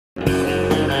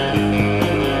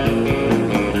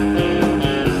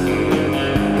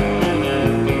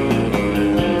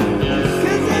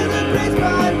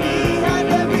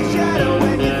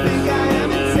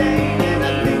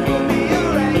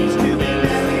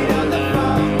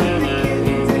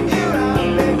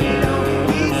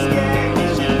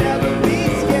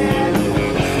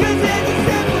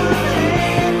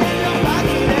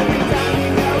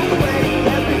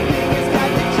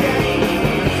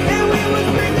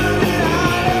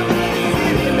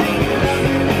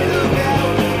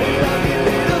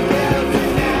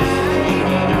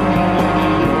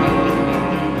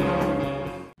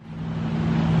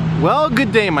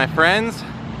Good day, my friends.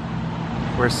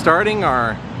 We're starting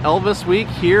our Elvis week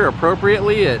here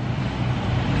appropriately at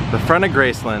the front of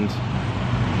Graceland.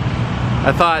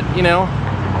 I thought, you know,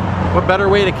 what better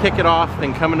way to kick it off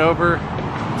than coming over,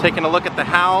 taking a look at the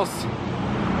house.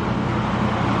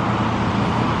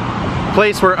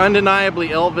 Place where undeniably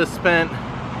Elvis spent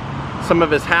some of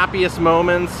his happiest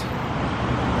moments,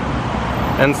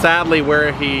 and sadly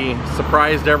where he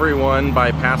surprised everyone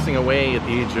by passing away at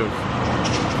the age of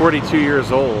 42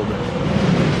 years old.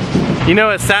 You know,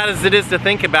 as sad as it is to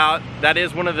think about, that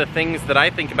is one of the things that I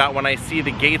think about when I see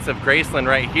the gates of Graceland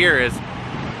right here, is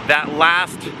that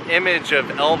last image of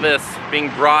Elvis being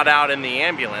brought out in the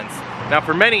ambulance. Now,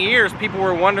 for many years, people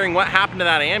were wondering what happened to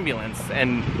that ambulance,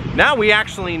 and now we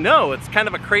actually know. It's kind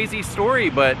of a crazy story,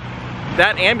 but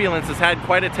that ambulance has had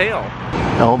quite a tale.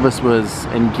 Elvis was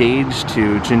engaged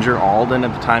to Ginger Alden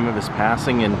at the time of his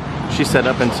passing, and she said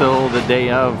up until the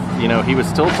day of, you know, he was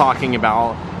still talking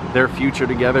about their future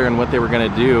together and what they were going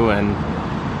to do, and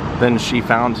then she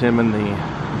found him in the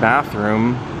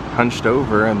bathroom, hunched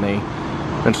over, and they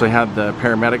eventually had the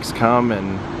paramedics come,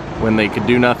 and when they could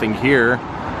do nothing here,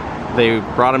 they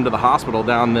brought him to the hospital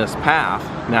down this path.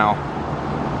 Now,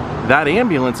 that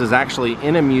ambulance is actually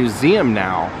in a museum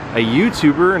now. A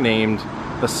YouTuber named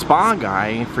The Spa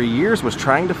Guy for years was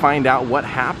trying to find out what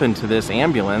happened to this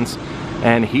ambulance,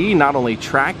 and he not only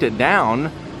tracked it down,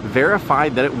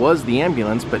 verified that it was the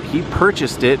ambulance, but he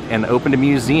purchased it and opened a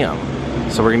museum.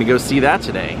 So we're gonna go see that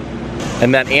today.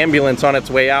 And that ambulance on its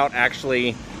way out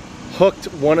actually hooked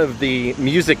one of the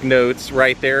music notes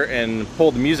right there and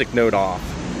pulled the music note off.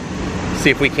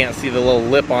 See if we can't see the little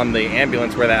lip on the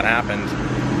ambulance where that happened.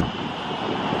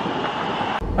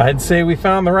 I'd say we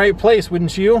found the right place,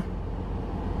 wouldn't you?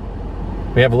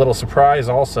 We have a little surprise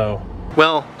also.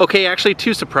 Well, okay, actually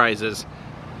two surprises.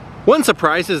 One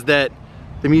surprise is that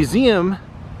the museum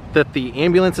that the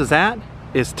ambulance is at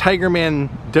is Tiger Man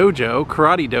Dojo,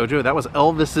 Karate Dojo. That was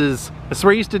Elvis's, that's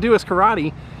where he used to do his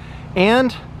karate.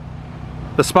 And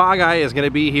the Spa Guy is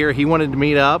gonna be here. He wanted to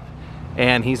meet up,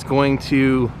 and he's going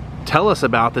to tell us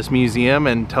about this museum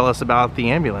and tell us about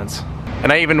the ambulance.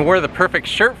 And I even wore the perfect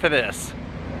shirt for this.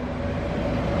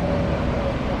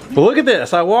 But look at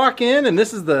this, I walk in and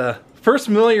this is the first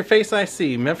familiar face I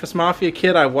see. Memphis Mafia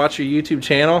kid, I watch your YouTube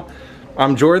channel.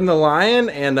 I'm Jordan the Lion,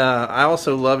 and I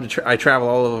also love to, I travel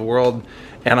all over the world,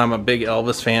 and I'm a big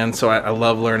Elvis fan, so I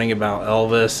love learning about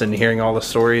Elvis and hearing all the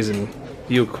stories, and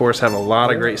you of course have a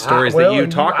lot of great stories that you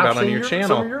talk about on your channel.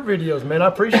 Some of your videos, man, I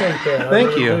appreciate that.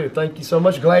 Thank you. Thank you so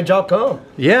much, glad y'all come.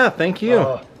 Yeah, thank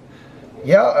you.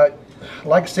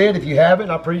 Like I said, if you haven't,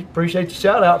 I appreciate the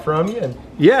shout out from you. And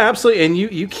yeah, absolutely. And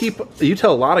you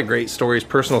tell a lot of great stories,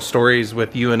 personal stories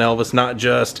with you and Elvis, not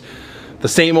just the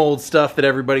same old stuff that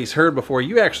everybody's heard before.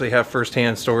 You actually have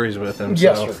firsthand stories with him.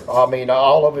 Yes, sir. I mean,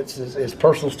 all of it is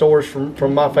personal stories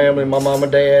from my family, my mom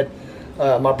and dad,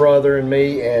 my brother and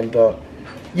me, and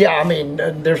yeah, I mean,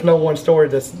 there's no one story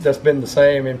that's been the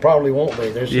same, and probably won't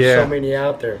be. There's just so many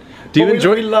out there. Do you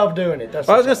enjoy? We love doing it. I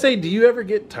was gonna say, do you ever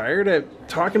get tired of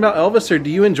talking about Elvis, or do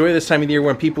you enjoy this time of the year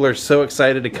when people are so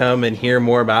excited to come and hear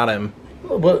more about him?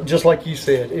 Well, just like you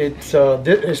said, it's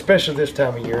especially this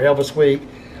time of year, Elvis Week.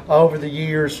 Over the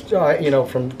years, you know,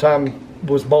 from the time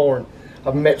I was born,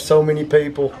 I've met so many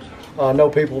people. I know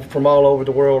people from all over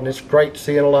the world, and it's great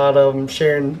seeing a lot of them,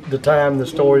 sharing the time, the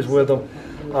stories with them.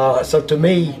 So to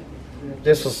me,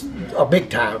 this is a big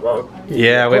time.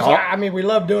 Yeah, I mean, we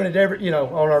love doing it every, you know,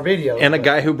 on our videos. And a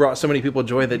guy who brought so many people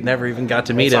joy that never even got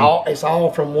to meet him. It's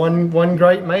all from one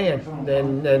great man,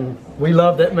 and we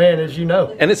love that man, as you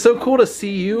know. And it's so cool to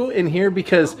see you in here,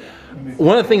 because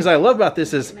one of the things I love about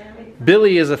this is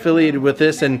Billy is affiliated with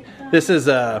this, and this is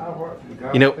a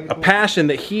passion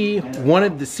that he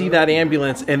wanted to see that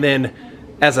ambulance, and then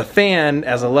as a fan,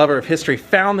 as a lover of history,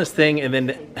 found this thing and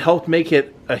then helped make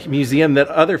it a museum that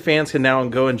other fans can now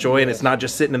go enjoy, and it's not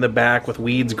just sitting in the back with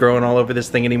weeds growing all over this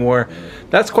thing anymore.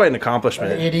 That's quite an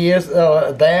accomplishment. It is.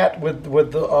 That with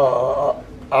the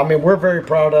I mean, we're very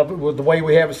proud of it with the way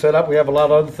we have it set up. We have a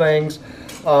lot of other things.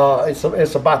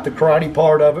 It's about the karate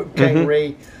part of it. King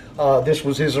Ray. This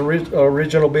was his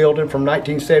original building from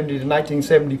 1970 to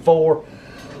 1974.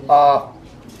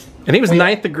 And he was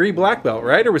 9th degree black belt,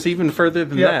 right? Or was he even further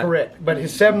than that? Yeah, correct. But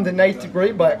his 7th and 8th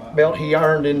degree black belt he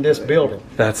earned in this building.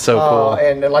 That's so cool.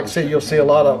 And like I said, you'll see a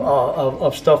lot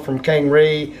of stuff from King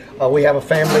Ray. We have a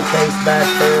family case back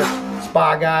there.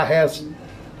 Spy Guy has,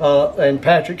 and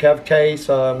Patrick have a case.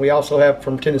 We also have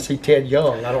from Tennessee Ted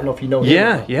Young. I don't know if you know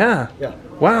him. Yeah.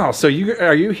 Wow. So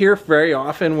are you here very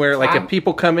often? Where like if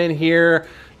people come in here,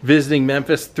 visiting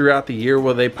Memphis throughout the year,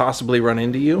 will they possibly run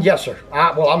into you? Yes, sir.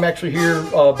 Well, I'm actually here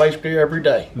basically every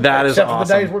day. That is awesome. Except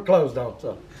for the days we're closed on.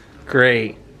 So.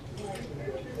 Great.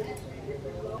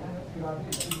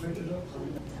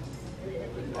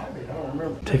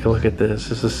 Take a look at this.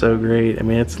 This is so great. I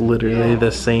mean, it's literally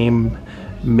the same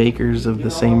makers of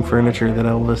the same furniture that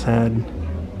Elvis had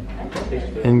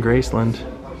in Graceland.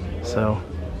 So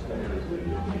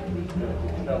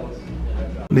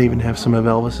they even have some of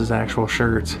Elvis's actual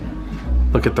shirts.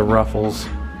 Look at the ruffles.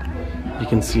 You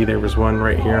can see there was one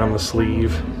right here on the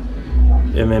sleeve,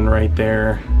 and then right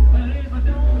there.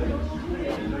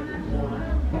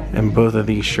 And both of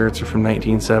these shirts are from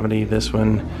 1970. This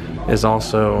one is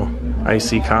also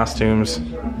IC Costumes.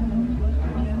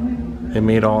 They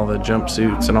made all the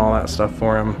jumpsuits and all that stuff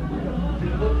for him.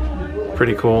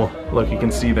 Pretty cool. Look, you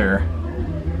can see their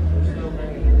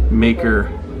maker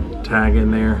tag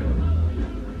in there.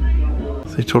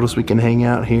 So they told us we can hang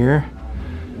out here,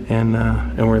 and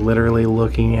we're literally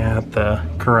looking at the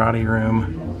karate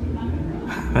room.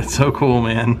 That's so cool,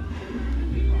 man.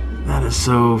 That is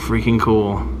so freaking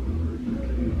cool.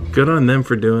 Good on them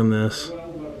for doing this.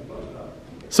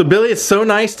 So Billy, it's so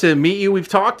nice to meet you. We've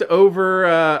talked over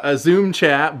a Zoom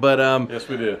chat, but yes,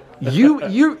 we did.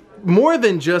 you're more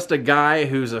than just a guy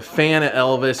who's a fan of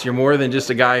Elvis. You're more than just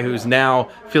a guy who's now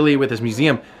affiliated with his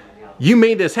museum. You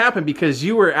made this happen because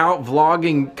you were out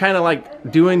vlogging, kind of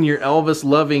like doing your Elvis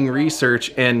loving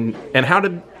research, and how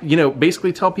to, you know,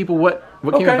 basically tell people what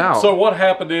came about. So what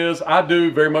happened is, I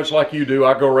do very much like you do.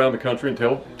 I go around the country and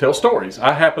tell stories.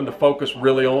 I happen to focus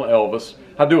really on Elvis.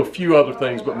 I do a few other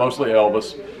things, but mostly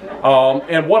Elvis.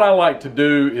 And what I like to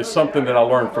do is something that I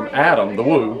learned from Adam, the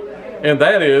Woo, and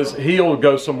that is, he'll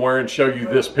go somewhere and show you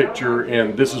this picture,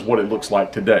 and this is what it looks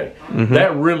like today.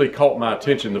 That really caught my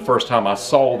attention the first time I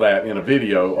saw that in a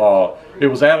video. It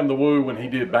was Adam the Woo when he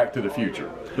did Back to the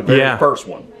Future, the very first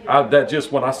one.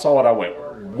 When I saw it, I went,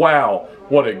 wow,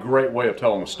 what a great way of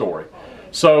telling a story.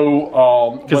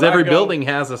 So, because every building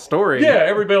has a story. Yeah,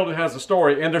 every building has a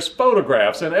story, and there's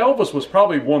photographs, and Elvis was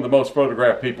probably one of the most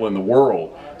photographed people in the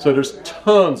world. So there's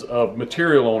tons of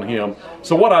material on him.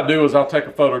 So what I do is I'll take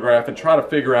a photograph and try to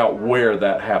figure out where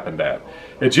that happened at.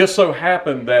 It just so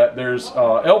happened that there's,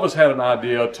 Elvis had an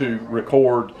idea to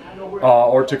record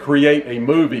or to create a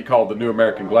movie called The New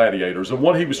American Gladiators, and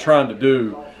what he was trying to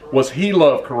do was, he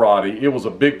loved karate. It was a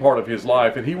big part of his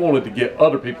life, and he wanted to get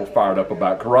other people fired up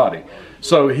about karate.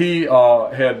 So he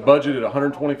had budgeted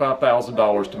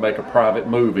 $125,000 to make a private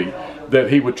movie that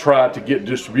he would try to get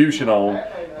distribution on,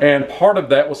 and part of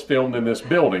that was filmed in this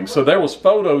building. So there was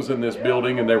photos in this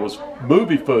building, and there was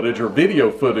movie footage or video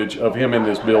footage of him in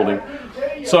this building.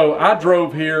 So I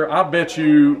drove here. I bet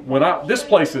you, this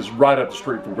place is right up the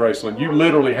street from Graceland. You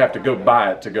literally have to go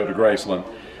by it to go to Graceland,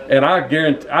 and I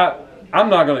guarantee, I'm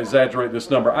not going to exaggerate this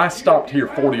number. I stopped here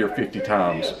 40 or 50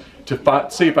 times to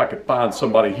see if I could find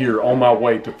somebody here on my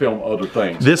way to film other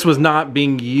things. This was not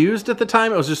being used at the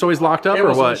time? It was just always locked up, or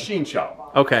what? It was a machine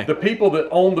shop. Okay. The people that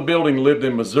owned the building lived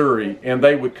in Missouri, and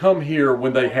they would come here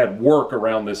when they had work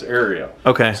around this area.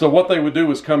 Okay. So what they would do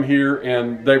is come here,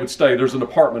 and they would stay. There's an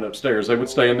apartment upstairs. They would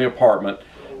stay in the apartment,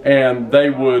 and they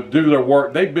would do their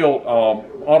work. They built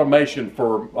automation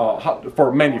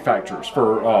for manufacturers.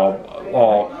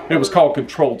 It was called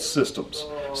controlled systems.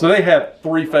 So they had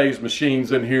three-phase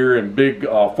machines in here, and big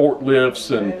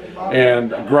forklifts,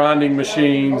 and grinding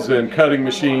machines and cutting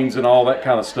machines and all that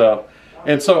kind of stuff.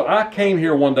 And so I came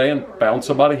here one day and found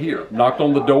somebody here. Knocked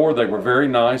on the door. They were very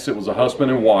nice. It was a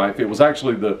husband and wife. It was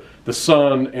actually the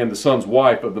son and the son's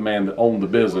wife of the man that owned the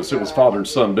business. It was father and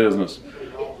son business.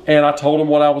 And I told them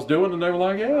what I was doing, and they were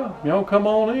like, yeah, you know, come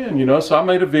on in, you know. So I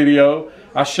made a video.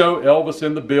 I showed Elvis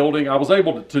in the building. I was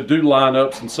able to do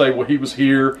lineups and say, well, he was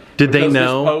here. Did they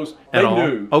know? They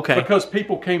knew. Okay. Because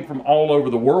people came from all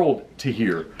over the world to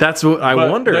here. That's what I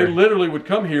wonder. They literally would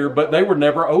come here, but they were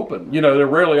never open. You know, they're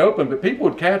rarely open, but people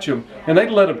would catch them, and they'd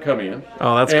let them come in.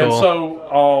 Oh, that's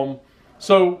cool. And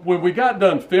so when we got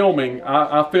done filming,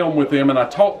 I filmed with him, and I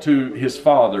talked to his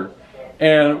father.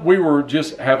 And we were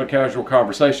just having a casual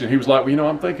conversation. He was like, well, you know,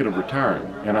 I'm thinking of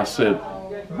retiring. And I said,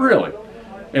 really?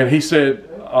 And he said,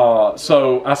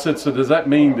 so I said, so does that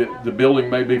mean that the building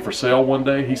may be for sale one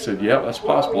day? He said, yeah, that's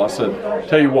possible. I said,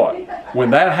 tell you what, when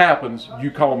that happens,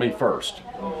 you call me first.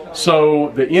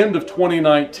 So the end of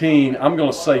 2019, I'm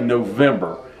going to say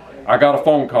November, I got a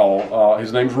phone call.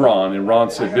 His name's Ron. And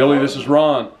Ron said, Billy, this is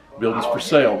Ron. Building's for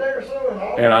sale.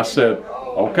 And I said,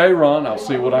 okay, Ron, I'll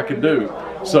see what I can do.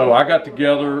 So I got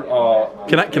together.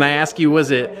 Can I ask you, was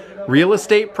it real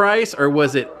estate price, or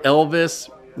was it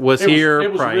Elvis was here?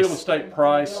 It was price? real estate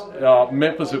price.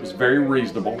 Memphis, it was very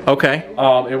reasonable. Okay.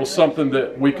 It was something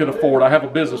that we could afford. I have a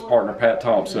business partner, Pat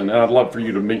Thompson, and I'd love for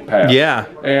you to meet Pat. Yeah.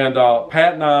 And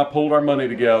Pat and I pulled our money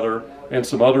together and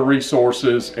some other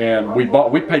resources, and we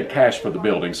paid cash for the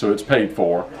building, so it's paid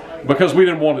for, because we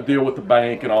didn't want to deal with the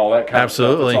bank and all that kind of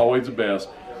stuff. It's always the best.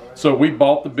 So we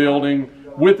bought the building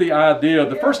with the idea.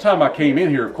 The first time I came in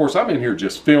here, of course, I'm in here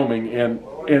just filming, and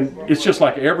it's just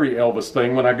like every Elvis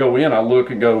thing. When I go in, I look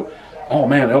and go, "Oh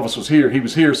man, Elvis was here. He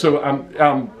was here." So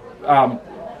I'm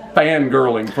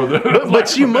fangirling for the.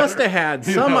 But you must have had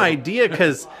some idea,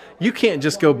 because you can't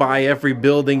just go by every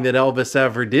building that Elvis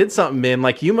ever did something in.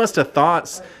 Like, you must have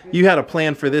thought you had a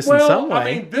plan for this in some way.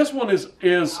 I mean, this one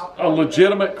is a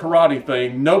legitimate karate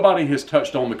thing. Nobody has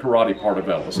touched on the karate part of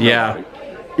Elvis. Nobody. Yeah.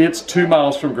 It's 2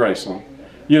 miles from Graceland.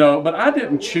 You know, but I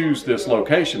didn't choose this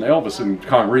location. Elvis and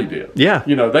Connery did. Yeah.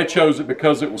 You know, they chose it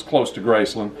because it was close to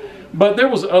Graceland. But there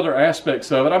was other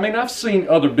aspects of it. I mean, I've seen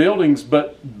other buildings,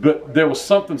 but there was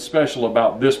something special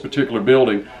about this particular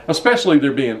building, especially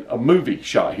there being a movie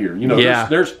shot here. You know,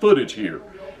 there's footage here.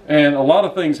 And a lot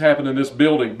of things happened in this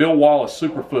building. Bill Wallace,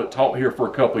 Superfoot, taught here for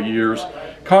a couple of years.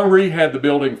 Connery had the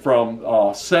building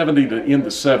from 70 to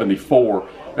into 74.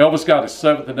 Elvis got his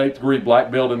 7th and 8th degree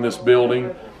black belt in this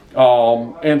building.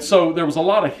 And so there was a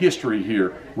lot of history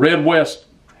here. Red West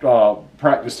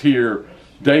practiced here.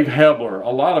 Dave Hebler, a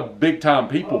lot of big-time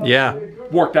people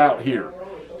worked out here.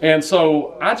 And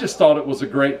so I just thought it was a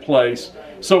great place.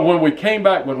 So when we came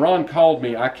back, when Ron called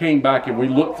me, I came back and we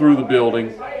looked through the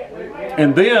building.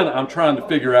 And then I'm trying to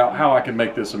figure out how I can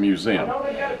make this a museum.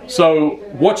 So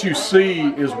what you see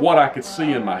is what I could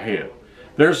see in my head.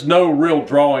 There's no real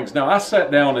drawings. Now, I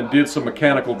sat down and did some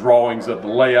mechanical drawings of the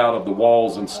layout of the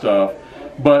walls and stuff,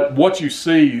 but what you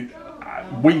see,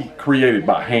 we created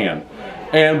by hand.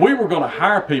 And we were going to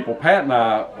hire people. Pat and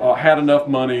I had enough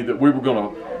money that we were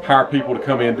going to hire people to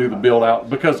come in and do the build out,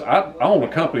 because I own a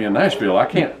company in Nashville. I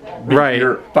can't be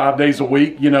here 5 days a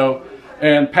week, you know.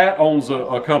 And Pat owns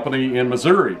a company in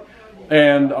Missouri.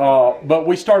 And but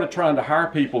we started trying to hire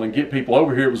people and get people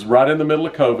over here. It was right in the middle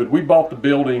of COVID. We bought the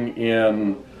building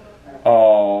in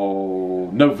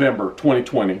November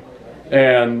 2020,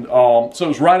 and so it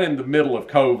was right in the middle of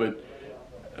COVID.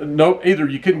 Either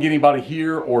you couldn't get anybody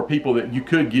here, or people that you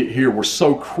could get here were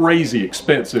so crazy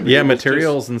expensive. Yeah,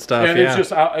 materials and stuff. And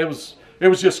it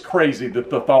was just crazy, the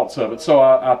thoughts of it. So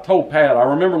I told Pat, I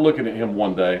remember looking at him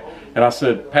one day, and I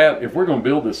said, "Pat, if we're going to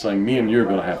build this thing, me and you are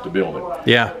going to have to build it."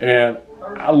 Yeah. And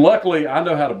luckily, I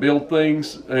know how to build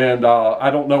things, and I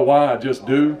don't know why, I just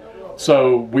do.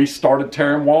 So we started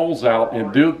tearing walls out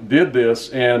and did this,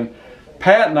 and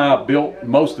Pat and I built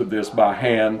most of this by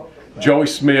hand. Joey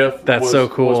Smith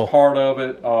was part of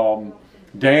it.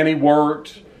 Danny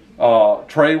worked.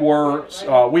 Trey works.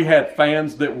 We had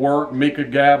fans that worked. Mika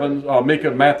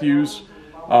Matthews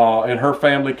and her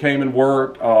family came and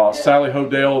worked. Sally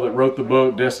Hodell, that wrote the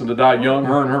book Destined to Die Young,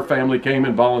 her and her family came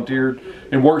and volunteered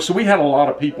and worked. So we had a lot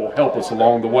of people help us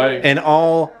along the way. And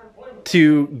all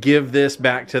to give this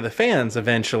back to the fans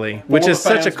eventually, which is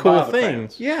such a cool thing.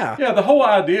 Yeah. Yeah, the whole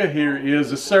idea here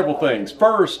is several things.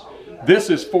 First,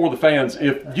 this is for the fans.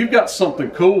 If you've got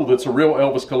something cool that's a real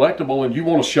Elvis collectible and you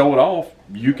want to show it off,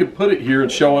 you can put it here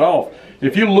and show it off.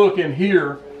 If you look in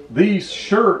here, these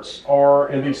shirts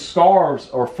and these scarves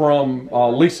are from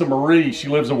Lisa Marie. She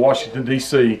lives in Washington,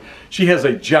 D.C. She has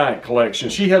a giant collection.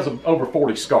 She has over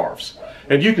 40 scarves.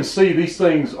 And you can see these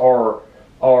things are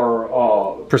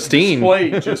pristine,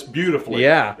 displayed just beautifully.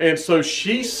 Yeah. And so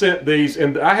she sent these,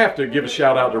 and I have to give a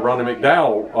shout out to Ronnie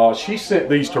McDowell. She sent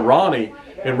these to Ronnie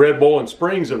in Red Boiling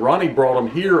Springs, and Ronnie brought them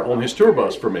here on his tour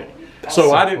bus for me.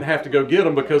 So I didn't have to go get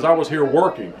them because I was here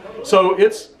working. So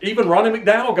even Ronnie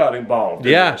McDowell got involved.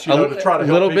 Yeah, this, to try to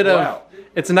help people out.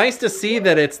 It's nice to see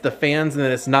that it's the fans and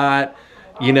that it's not,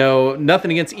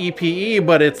 nothing against EPE,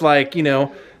 but it's like,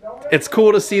 it's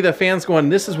cool to see the fans going,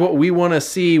 this is what we want to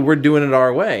see, we're doing it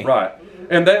our way. Right.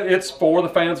 And that it's for the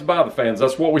fans, by the fans.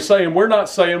 That's what we say. And we're not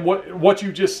saying what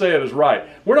you just said is right.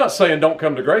 We're not saying don't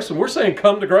come to Graceland. We're saying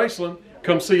come to Graceland.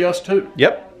 Come see us too.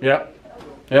 Yep. Yep.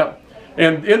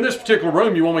 And in this particular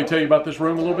room, you want me to tell you about this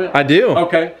room a little bit? I do.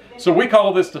 Okay. So we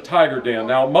call this the Tiger Den.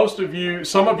 Now,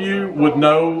 some of you would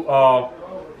know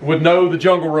the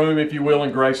Jungle Room, if you will,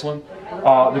 in Graceland.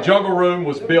 The Jungle Room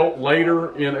was built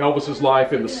later in Elvis's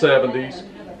life in the 70s,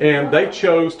 and they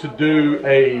chose to do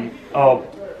a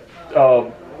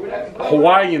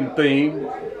Hawaiian theme,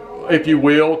 if you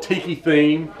will, tiki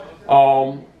theme.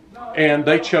 And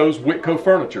they chose Whitco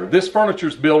Furniture. This furniture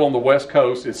is built on the West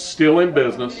Coast. It's still in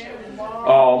business.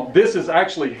 This is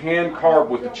actually hand carved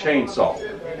with a chainsaw.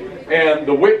 And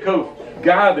the Whitco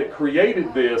guy that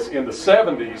created this in the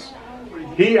 70s,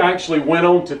 he actually went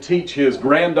on to teach his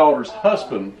granddaughter's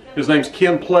husband, his name's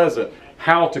Ken Pleasant,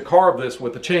 how to carve this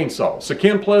with a chainsaw. So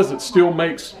Ken Pleasant still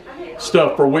makes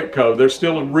stuff for Whitco. They're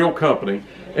still a real company.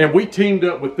 And we teamed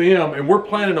up with them, and we're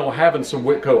planning on having some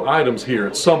Whitco items here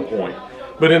at some point.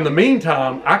 But in the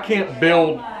meantime, I can't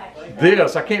build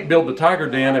this. I can't build the Tiger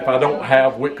Den if I don't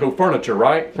have Whitco furniture,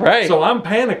 right? Right. So I'm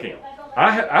panicking.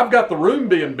 I've got the room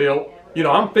being built. You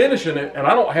know, I'm finishing it, and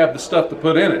I don't have the stuff to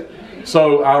put in it.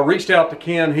 So I reached out to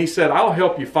Ken. He said, I'll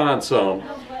help you find some.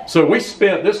 So we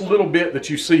spent, this little bit that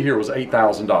you see here was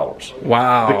 $8,000.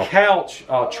 Wow. The couch,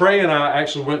 Trey and I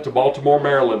actually went to Baltimore,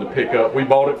 Maryland to pick up. We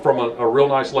bought it from a real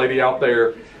nice lady out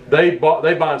there. They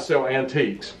buy and sell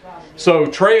antiques. So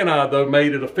Trey and I, though,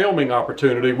 made it a filming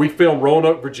opportunity. We filmed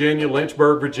Roanoke, Virginia,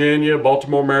 Lynchburg, Virginia,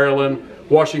 Baltimore, Maryland,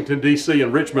 Washington, D.C.,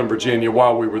 and Richmond, Virginia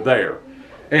while we were there.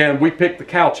 And we picked the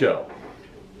couch up.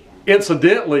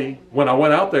 Incidentally, when I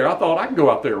went out there, I thought I can go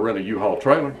out there and rent a U-Haul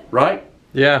trailer, right?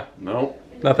 Yeah. No.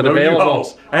 Nothing no available.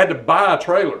 U-Hauls. I had to buy a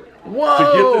trailer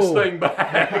to get this thing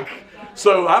back.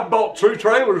 So I bought 2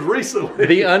 trailers recently.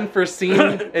 The unforeseen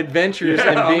adventures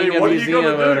in being a museum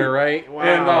owner, right?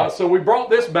 Wow. And so we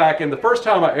brought this back, and the first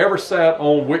time I ever sat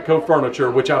on Whitco furniture,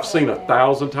 which I've seen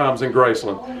 1,000 times in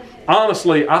Graceland,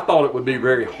 honestly, I thought it would be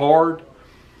very hard.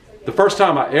 The first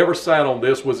time I ever sat on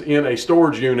this was in a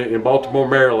storage unit in Baltimore,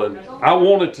 Maryland. I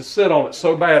wanted to sit on it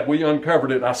so bad, we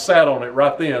uncovered it, and I sat on it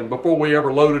right then before we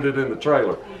ever loaded it in the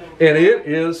trailer. And it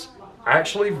is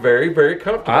actually very, very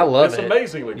comfortable. I love it. It's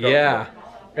amazingly comfortable. Yeah.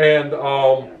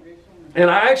 And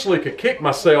I actually could kick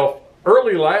myself.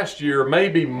 Early last year,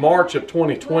 maybe March of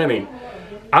 2020,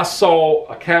 I saw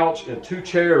a couch and 2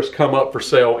 chairs come up for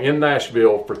sale in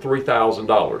Nashville for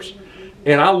 $3,000.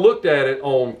 And I looked at it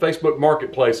on Facebook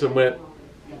Marketplace and went,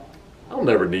 I'll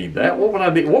never need that. What would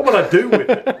I need? What would I do with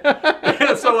it?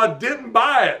 And so I didn't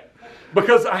buy it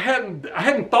because I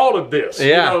hadn't thought of this. Yeah,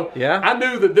 you know? yeah. I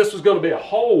knew that this was going to be a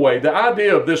hallway. The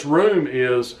idea of this room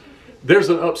is there's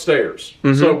an upstairs.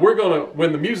 Mm-hmm. So we're gonna,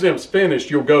 when the museum's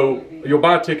finished, you'll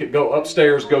buy a ticket, go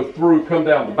upstairs, go through, come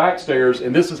down the back stairs,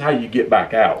 and this is how you get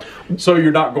back out. So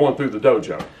you're not going through the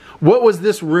dojo. What was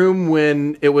this room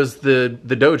when it was the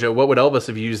dojo? What would Elvis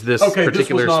have used this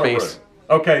particular space?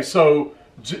 Okay, so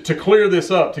to clear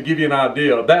this up, to give you an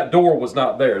idea, that door was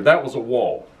not there. That was a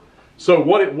wall. So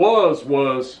what it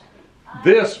was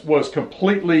this was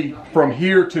completely from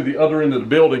here to the other end of the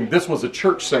building. This was a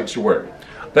church sanctuary.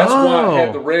 That's why it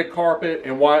had the red carpet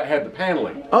and why it had the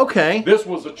paneling. Okay. This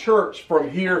was a church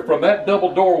from here, from that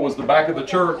double door was the back of the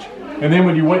church. And then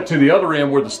when you went to the other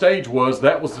end where the stage was,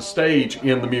 that was the stage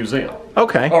in the museum.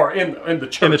 Okay. Or in the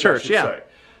church. In the church, yeah. Say.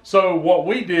 So what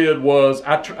we did was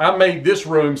I made this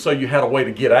room so you had a way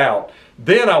to get out.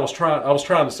 Then I was trying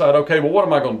to decide, okay, well, what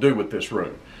am I going to do with this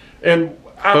room? And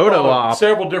I thought of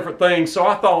several different things. So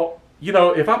I thought, you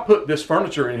know, if I put this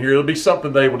furniture in here, it'll be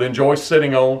something they would enjoy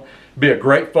sitting on. Be a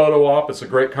great photo op. It's a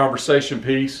great conversation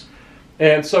piece.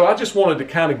 And so I just wanted to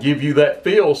kind of give you that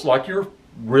feel like you're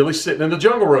really sitting in the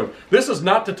jungle room. This is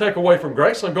not to take away from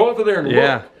Graceland. Go over there and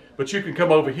look. But you can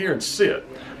come over here and sit.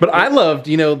 But I loved,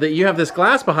 you know, that you have this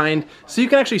glass behind, so you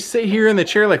can actually sit here in the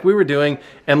chair like we were doing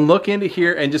and look into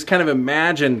here and just kind of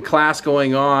imagine class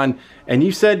going on. And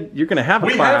you said you're going to have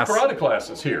a class. We have karate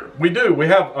classes here. We do. We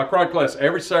have a karate class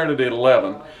every Saturday at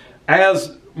 11.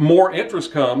 As more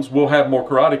interest comes, we'll have more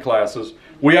karate classes.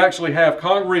 We actually have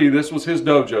Kong-Ree. This was his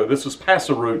dojo. This is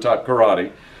Pasaru type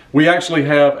karate. We actually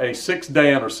have a 6th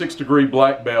Dan or 6th degree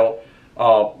black belt.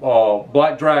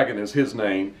 Black Dragon is his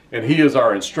name, and he is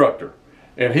our instructor.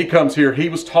 And he comes here. He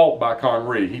was taught by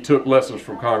Kong-Ree. He took lessons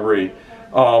from Kong-Ree.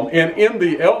 And in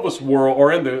the Elvis world,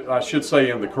 or I should say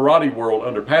in the karate world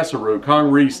under Pasaru,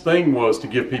 Kong-Ree's thing was to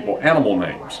give people animal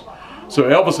names. So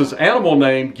Elvis's animal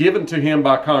name given to him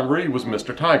by Kong-Ree was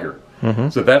Mr. Tiger. Mm-hmm.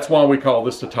 So that's why we call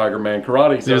this the Tiger Man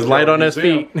Karate. He was light on his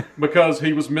feet. Because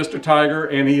he was Mr. Tiger,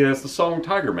 and he has the song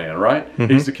Tiger Man, right?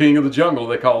 Mm-hmm. He's the king of the jungle.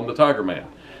 They call him the Tiger Man.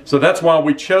 So that's why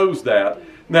we chose that.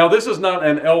 Now, this is not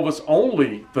an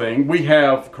Elvis-only thing. We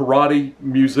have karate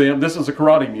museum. This is a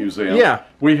karate museum. Yeah.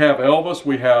 We have Elvis.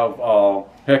 We have,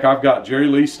 heck, I've got Jerry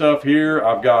Lee stuff here.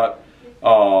 I've got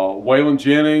Waylon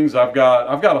Jennings. I've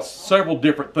got several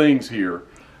different things here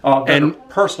that are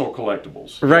personal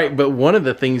collectibles. Right, but one of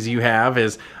the things you have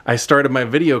is I started my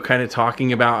video kind of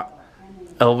talking about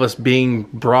Elvis being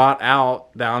brought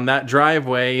out down that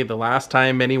driveway the last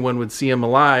time anyone would see him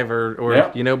alive,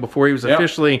 or you know, before he was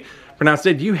officially pronounced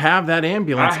dead. You have that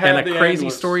ambulance and a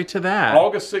crazy story to that.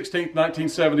 August 16th,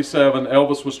 1977,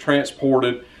 Elvis was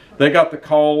transported. They got the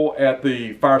call at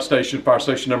the fire station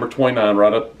number 29,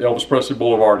 right up Elvis Presley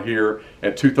Boulevard here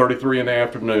at 2:33 in the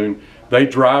afternoon. They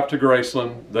drive to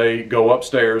Graceland, they go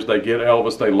upstairs, they get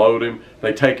Elvis, they load him,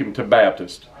 they take him to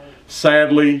Baptist.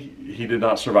 Sadly, he did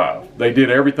not survive. They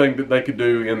did everything that they could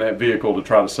do in that vehicle to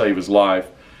try to save his life.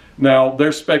 Now,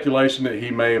 there's speculation that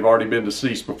he may have already been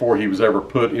deceased before he was ever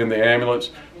put in the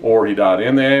ambulance, or he died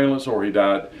in the ambulance, or he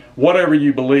died, whatever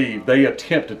you believe, they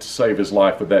attempted to save his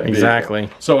life with that vehicle. Exactly.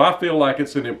 So I feel like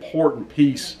it's an important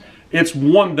piece. It's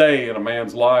one day in a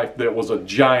man's life that was a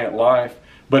giant life,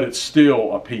 but it's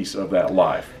still a piece of that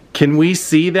life. Can we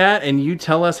see that and you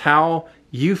tell us how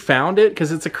you found it?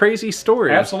 Because it's a crazy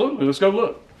story. Absolutely. Let's go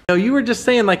look. You were just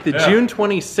saying like the June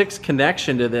 26th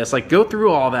connection to this. Like go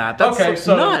through all that. That's okay,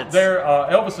 so nuts.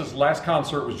 Elvis's last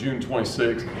concert was June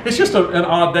 26th. It's just an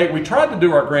odd date. We tried to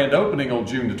do our grand opening on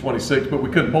June the 26th, but we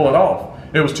couldn't pull it off.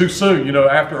 It was too soon, you know,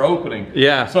 after opening.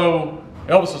 Yeah. So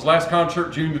Elvis's last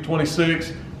concert, June the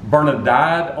 26th. Vernon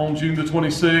died on June the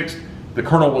 26th. The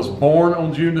Colonel was born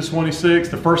on June the 26th.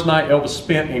 The first night Elvis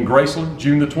spent in Graceland,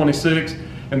 June the 26th.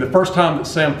 And the first time that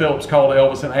Sam Phillips called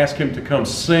Elvis and asked him to come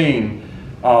sing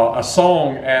a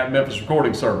song at Memphis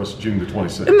Recording Service, June the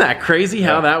 26th. Isn't that crazy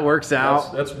how that works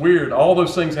out? That's weird. All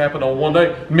those things happen on one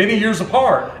day, many years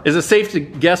apart. Is it safe to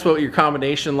guess what your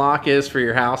combination lock is for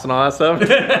your house and all that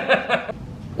stuff?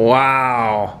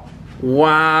 Wow.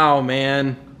 Wow,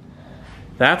 man.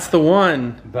 That's the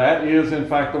one. That is, in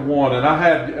fact, the one. And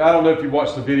I don't know if you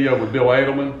watched the video with Bill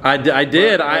Edelman. I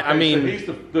did. But, I mean,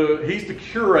 so he's the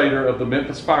curator of the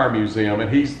Memphis Fire Museum, and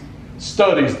he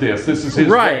studies this. This is his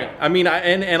right. jam. I mean,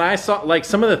 I saw like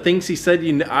some of the things he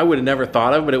said. I would have never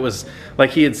thought of, but it was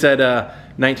like he had said,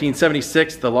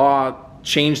 1976, the law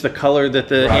changed the color that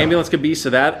the ambulance could be, so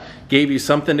that gave you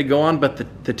something to go on. But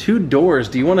the two doors.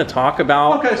 Do you want to talk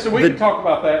about? Okay, so we can talk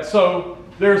about that. So.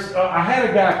 I had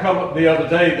a guy come up the other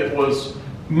day that was,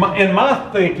 in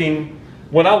my thinking,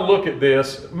 when I look at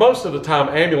this, most of the time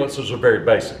ambulances are very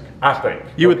basic, I think.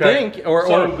 You would think.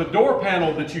 So the door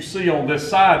panel that you see on this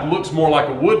side looks more like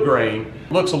a wood grain,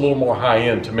 looks a little more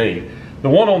high-end to me. The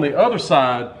one on the other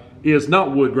side is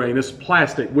not wood grain, it's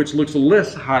plastic, which looks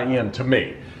less high-end to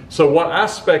me. So what I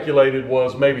speculated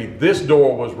was maybe this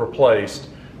door was replaced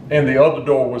and the other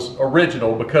door was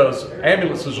original, because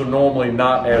ambulances are normally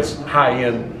not as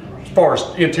high-end as far as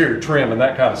interior trim and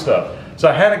that kind of stuff. So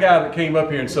I had a guy that came up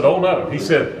here and said, oh no, he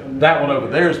said, that one over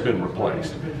there has been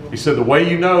replaced. He said, the way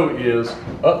you know is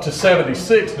up to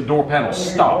 76, the door panel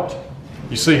stopped.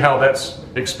 You see how that's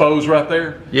exposed right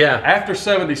there? Yeah. After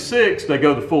 76, they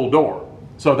go the full door.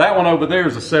 So that one over there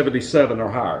is a 77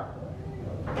 or higher.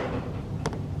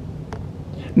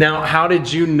 Now, how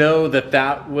did you know that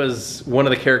that was one of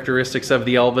the characteristics of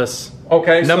the Elvis?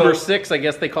 Okay, number 6, I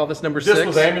guess they call this number 6. This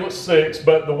was ambulance 6,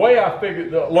 but the way I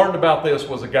learned about this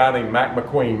was a guy named Mac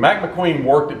McQueen. Mac McQueen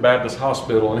worked at Baptist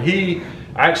Hospital, and he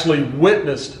actually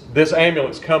witnessed this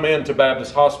ambulance come into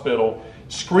Baptist Hospital,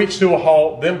 screech to a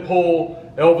halt, then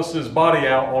pull Elvis's body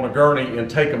out on a gurney and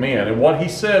take him in. And what he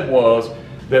said was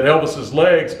that Elvis's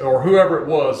legs, or whoever it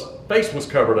was, face was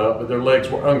covered up, but their legs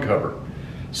were uncovered.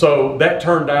 So that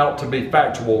turned out to be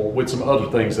factual with some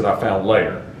other things that I found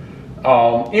later.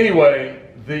 Anyway,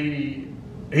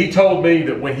 he told me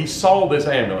that when he saw this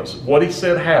ambulance, what he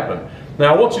said happened.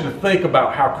 Now I want you to think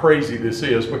about how crazy this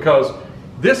is, because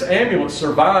this ambulance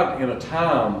survived in a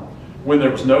time when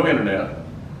there was no internet.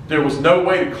 There was no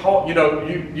way to call, you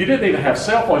didn't even have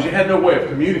cell phones, you had no way of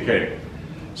communicating.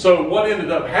 So what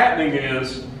ended up happening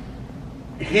is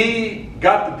he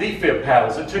got the defib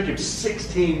paddles. It took him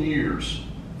 16 years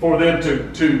for them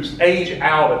to age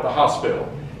out at the hospital.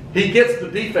 He gets the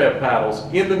defib paddles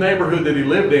in the neighborhood that he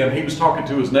lived in. He was talking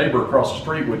to his neighbor across the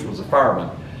street, which was a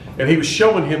fireman, and he was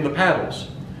showing him the paddles.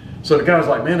 So the guy was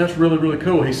like, man, that's really, really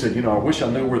cool. He said, I wish I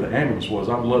knew where the ambulance was.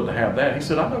 I'd love to have that. He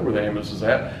said, I know where the ambulance is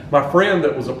at. My friend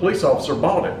that was a police officer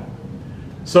bought it.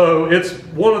 So it's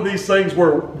one of these things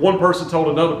where one person told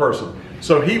another person.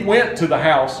 So he went to the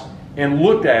house and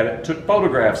looked at it, took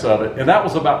photographs of it, and that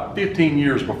was about 15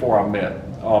 years before I met him.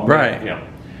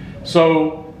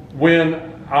 So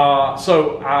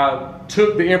so I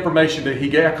took the information that he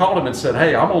gave. I called him and said,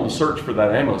 hey, I'm on the search for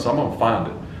that ambulance. I'm going to find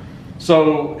it.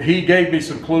 So he gave me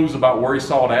some clues about where he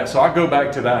saw it at. So I go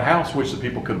back to that house, which the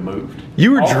people could have moved.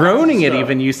 You were droning it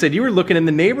even. You said you were looking in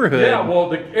the neighborhood. Yeah,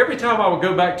 well, every time I would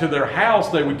go back to their house,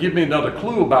 they would give me another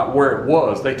clue about where it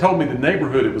was. They told me the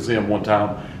neighborhood it was in one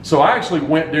time. So I actually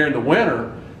went during the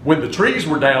winter when the trees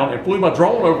were down and flew my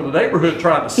drone over the neighborhood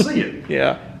trying to see it.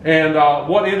 Yeah. And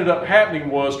what ended up happening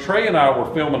was Trey and I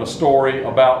were filming a story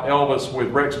about Elvis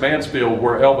with Rex Mansfield,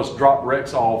 where Elvis dropped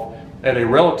Rex off at a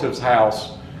relative's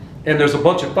house and there's a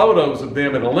bunch of photos of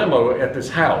them in a limo at this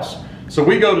house. So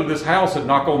we go to this house and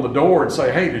knock on the door and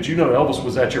say, hey, did you know Elvis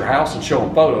was at your house, and show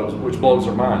them photos, which blows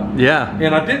their mind. Yeah.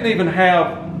 And I didn't even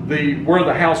have where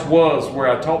the house was, where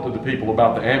I talked to the people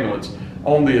about the ambulance,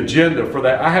 on the agenda for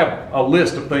that. I have a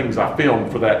list of things I filmed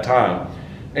for that time.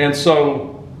 And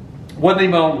so, wasn't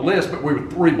even on the list, but we were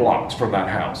 3 blocks from that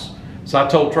house. So I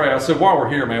told Trey, I said, while we're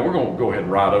here, man, we're going to go ahead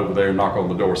and ride over there and knock on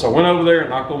the door. So I went over there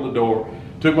and knocked on the door,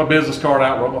 took my business card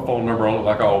out, wrote my phone number on it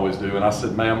like I always do, and I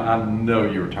said, ma'am, I know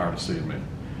you were tired of seeing me.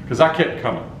 Because I kept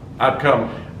coming.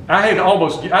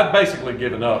 I'd basically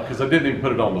given up because I didn't even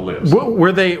put it on the list.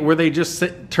 Were they just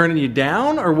turning you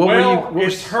down, or what? Well,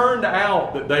 it turned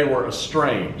out that they were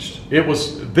estranged.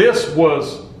 This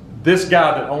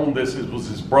guy that owned this, it was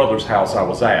his brother's house I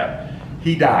was at.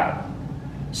 He died.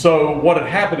 So what had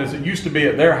happened is, it used to be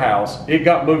at their house. It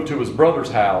got moved to his brother's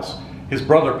house. His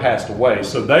brother passed away.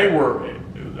 So they were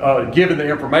giving the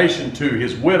information to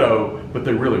his widow, but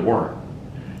they really weren't.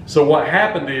 So what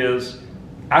happened is,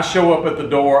 I show up at the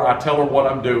door, I tell her what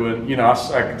I'm doing. You know,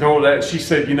 I told her that. She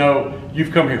said, you know,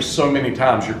 you've come here so many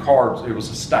times, your cards, it was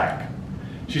a stack.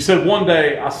 She said, one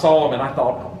day I saw him and I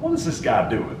thought, what is this guy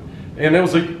doing? And it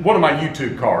was one of my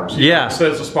YouTube cards. Yeah. It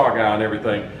says the Spa Guy and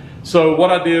everything. So what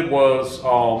I did was,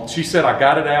 she said, I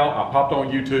got it out, I popped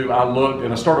on YouTube, I looked,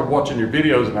 and I started watching your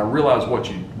videos, and I realized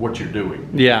what you're doing.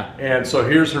 Yeah. And so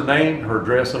here's her name, her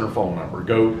address, and her phone number.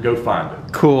 Go find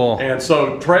it. Cool. And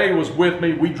so Trey was with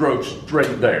me. We drove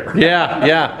straight there. Yeah,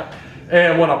 yeah.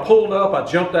 And when I pulled up, I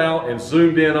jumped out and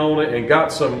zoomed in on it and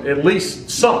got at least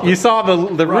something. You saw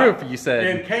the Right. roof, you said.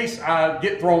 In case I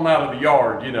get thrown out of the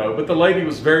yard, you know. But the lady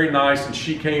was very nice, and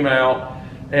she came out,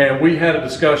 and we had a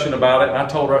discussion about it. And I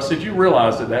told her, I said, you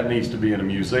realize that needs to be in a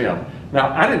museum.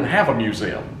 Now, I didn't have a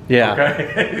museum. Yeah.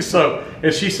 Okay. So,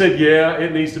 and she said, yeah,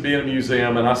 it needs to be in a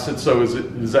museum. And I said, so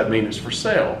does that mean it's for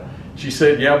sale? She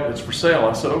said, yeah, it's for sale.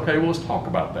 I said, okay, well, let's talk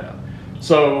about that.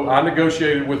 So I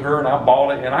negotiated with her, and I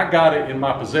bought it, and I got it in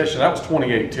my possession. That was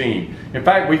 2018. In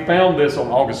fact, we found this on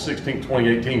August 16,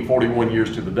 2018, 41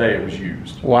 years to the day it was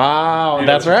used. Wow,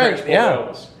 that's right. Yeah.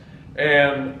 Elvis.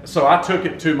 And so I took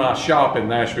it to my shop in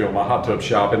Nashville, my hot tub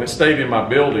shop, and it stayed in my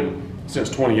building since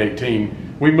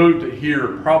 2018. We moved it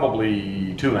here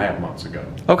probably 2.5 months ago.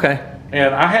 Okay.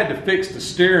 And I had to fix the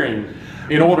steering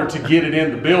in order to get it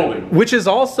in the building. Which is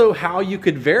also how you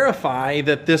could verify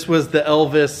that this was the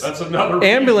Elvis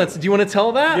ambulance. Do you want to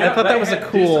tell that? Yeah, I thought that was a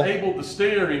cool. Disabled the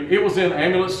steering. It was in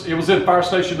ambulance. It was in fire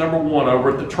station number 1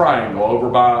 over at the Triangle over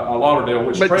by Lauderdale,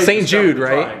 which but St. Jude,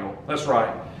 right? Triangle. That's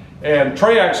right. And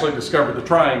Trey actually discovered the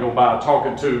Triangle by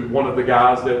talking to one of the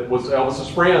guys that was Elvis's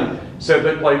friend. Said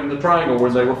they played in the Triangle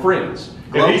when they were friends.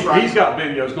 And he's got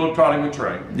videos globetrotting with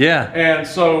Trey. Yeah. And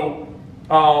so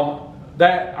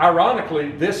that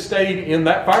ironically, this stayed in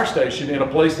that fire station in a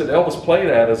place that Elvis played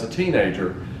at as a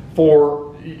teenager.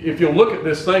 For if you look at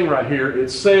this thing right here, it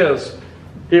says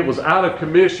it was out of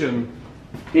commission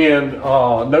in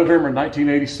November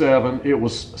 1987. It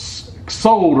was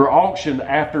sold or auctioned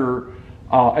after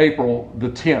April the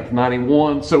 10th,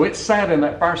 91. So it sat in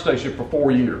that fire station for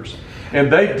 4 years. And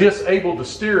they disabled the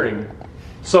steering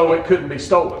so it couldn't be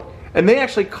stolen. And they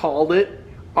actually called it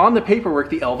on the paperwork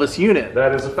the Elvis unit.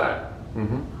 That is a fact.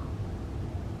 Mm-hmm.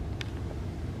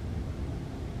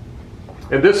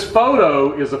 And this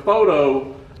photo is a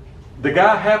photo, the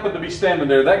guy happened to be standing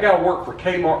there. That guy worked for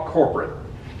Kmart Corporate,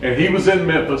 and he was in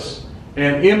Memphis,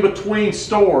 and in between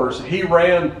stores, he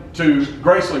ran to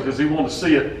Graceland because he wanted to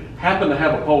see it, happened to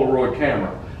have a Polaroid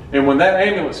camera. And when that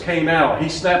ambulance came out, he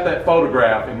snapped that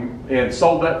photograph and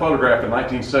sold that photograph in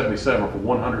 1977 for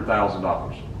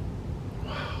 $100,000.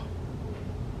 Wow.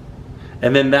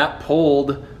 And then that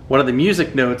pulled one of the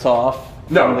music notes off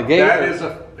from the gate. That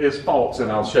is false,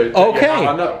 and I'll show you. Okay.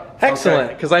 Yeah, I know. Excellent,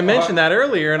 because I mentioned that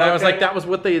earlier, and I was like, that was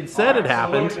what they had said had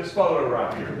happened. So look at this photo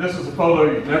right here. This is a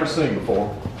photo you've never seen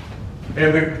before.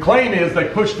 And the claim is they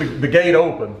pushed the gate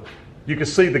open. You can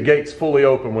see the gates fully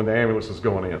open when the ambulance is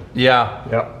going in. Yeah.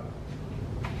 Yep.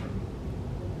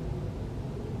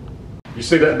 You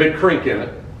see that big crink in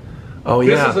it? Oh,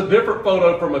 yeah. This is a different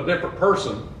photo from a different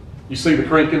person. You see the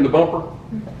crink in the bumper?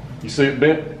 You see it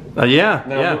bent? Yeah.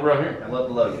 Now look right here. I love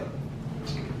the logo.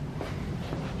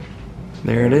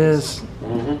 There it is.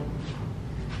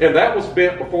 Mm-hmm. And that was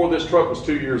bent before this truck was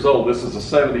 2 years old. This is a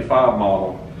 75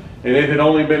 model. And it had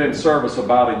only been in service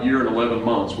about 1 year and 11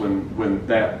 months when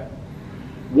that...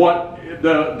 What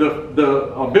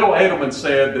Bill Edelman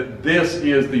said that this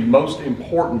is the most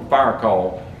important fire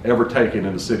call ever taken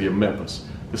in the city of Memphis.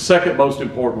 The second most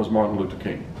important was Martin Luther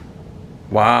King.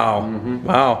 Wow. Mm-hmm.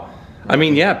 Wow. I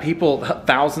mean, yeah,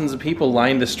 thousands of people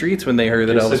lined the streets when they heard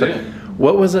that Yes, Elvis. they did.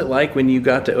 What was it like when you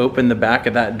got to open the back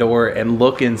of that door and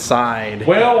look inside?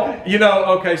 Well, you know,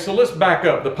 okay, so let's back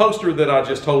up. The poster that I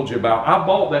just told you about, I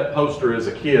bought that poster as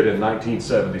a kid in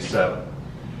 1977.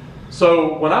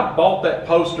 So when I bought that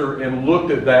poster and looked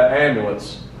at that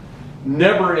ambulance,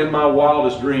 never in my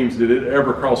wildest dreams did it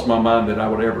ever cross my mind that I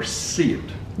would ever see it.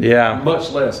 Yeah.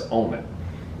 Much less own it.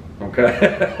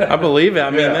 Okay. I believe it. I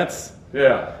mean, that's...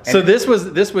 Yeah. So this was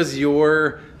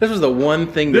the one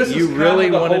thing that you really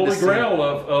wanted to see. This is kind of the holy grail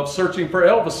of searching for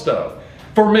Elvis stuff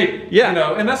for me. Yeah. You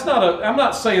know, and that's not a. I'm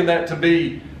not saying that to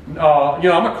be. You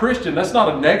know, I'm a Christian. That's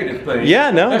not a negative thing.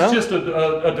 Yeah, no, that's just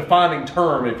a defining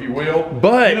term, if you will.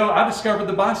 But you know, I discovered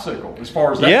the bicycle as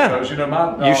far as that goes. You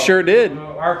know, you sure did.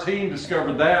 Our team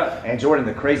discovered that. And Jordan,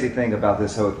 the crazy thing about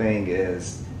this whole thing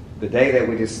is the day that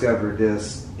we discovered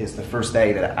this is the first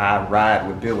day that I ride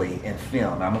with Billy and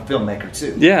film. I'm a filmmaker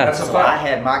too. Yeah. That's a So fact. I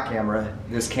had my camera,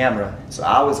 this camera, so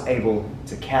I was able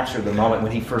to capture the moment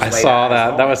when he first I laid saw eyes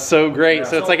that. on That me. was so great. Yeah.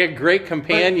 So it's like a great But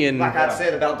companion. like I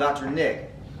said about Dr.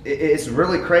 Nick, it's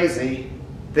really crazy.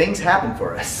 Things happen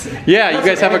for us. Yeah, you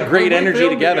guys have a great When we energy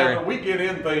film together. We get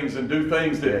in things and do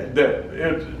things that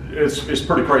it's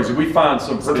pretty crazy. We find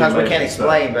some pretty Sometimes we amazing can't stuff.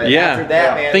 explain, but Yeah. after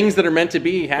that, man. Things that are meant to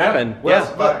be happen. Well,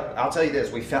 Yeah. but I'll tell you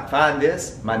this: we find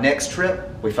this. My next trip,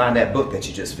 we find that book that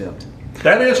you just filmed.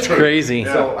 That is true. Crazy.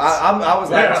 Yeah. So I was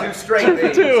like Yeah. two straight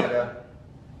things. Two. You know?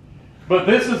 But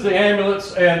this is the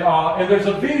ambulance, and there's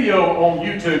a video on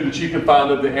YouTube that you can find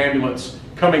of the ambulance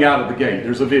coming out of the gate.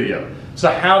 There's a video. So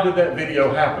how did that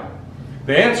video happen?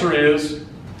 The answer is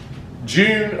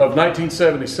June of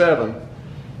 1977,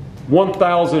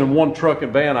 1001 Truck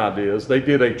and Van Ideas, they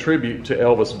did a tribute to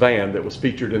Elvis van that was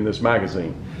featured in this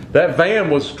magazine. That van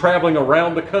was traveling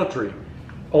around the country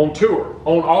on tour.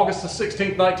 On August the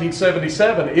 16th,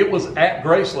 1977, it was at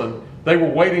Graceland. They were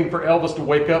waiting for Elvis to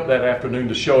wake up that afternoon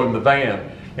to show him the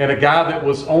van. And a guy that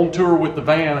was on tour with the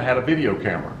van had a video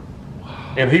camera.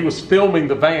 And he was filming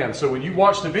the van. So when you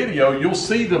watch the video, you'll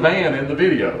see the van in the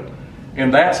video.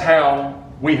 And that's how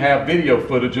we have video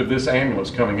footage of this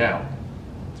ambulance coming out.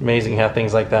 It's amazing how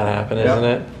things like that happen, isn't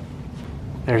it?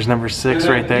 There's number 6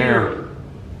 right there. Here,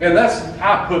 and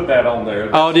I put that on there.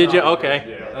 Oh, did you? not- Okay.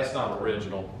 Yeah, that's not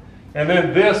original. And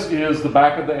then this is the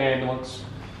back of the ambulance.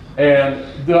 And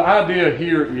the idea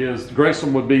here is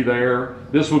Graceland would be there.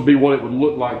 This would be what it would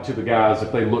look like to the guys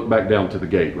if they look back down to the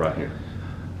gate right here.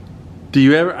 Do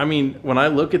you ever, I mean, when I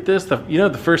look at this, the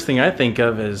first thing I think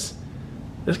of is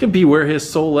this could be where his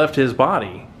soul left his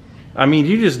body. I mean,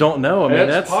 you just don't know. I mean,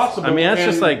 that's possible. I mean, that's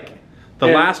just like the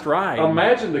last ride.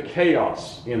 Imagine the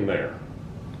chaos in there.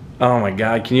 Oh my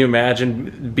God, can you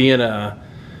imagine being a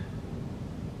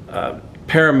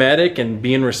paramedic and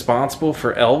being responsible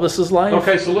for Elvis's life?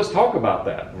 Okay, so let's talk about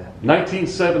that.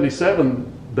 1977,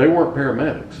 they weren't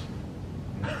paramedics.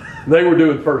 They were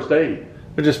doing first aid.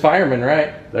 They're just firemen,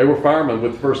 right? They were firemen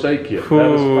with first aid kit.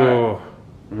 That is a fact.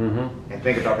 And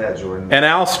think about that, Jordan. And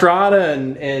Al Strada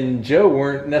and Joe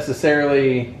weren't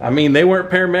necessarily, I mean, they weren't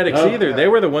paramedics No. either. They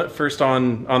were the one first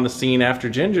on the scene after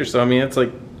Ginger. So, I mean, it's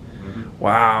like,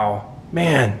 wow,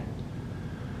 man.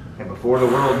 And before the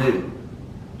world knew.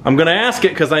 I'm going to ask it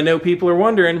because I know people are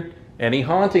wondering, any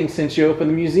hauntings since you opened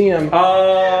the museum?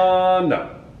 No.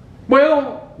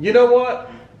 Well, you know what?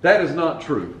 That is not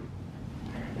true.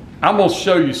 I'm going to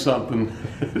show you something.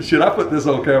 Should I put this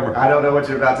on camera? I don't know what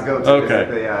you're about to go to.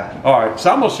 Okay. All right,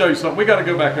 so I'm going to show you something. We got to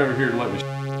go back over here to let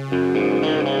me